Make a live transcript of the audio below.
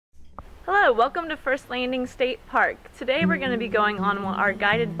Hello, welcome to First Landing State Park. Today we're going to be going on our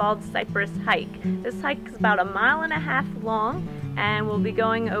guided bald cypress hike. This hike is about 1.5 miles long and we'll be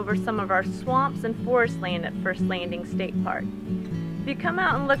going over some of our swamps and forest land at First Landing State Park. If you come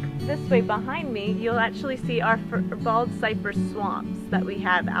out and look this way behind me, you'll actually see our bald cypress swamps that we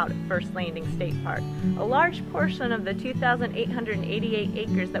have out at First Landing State Park. A large portion of the 2,888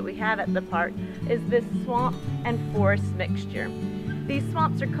 acres that we have at the park is this swamp and forest mixture. These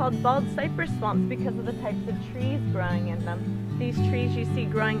swamps are called bald cypress swamps because of the types of trees growing in them. These trees you see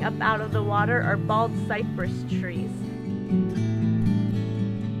growing up out of the water are bald cypress trees.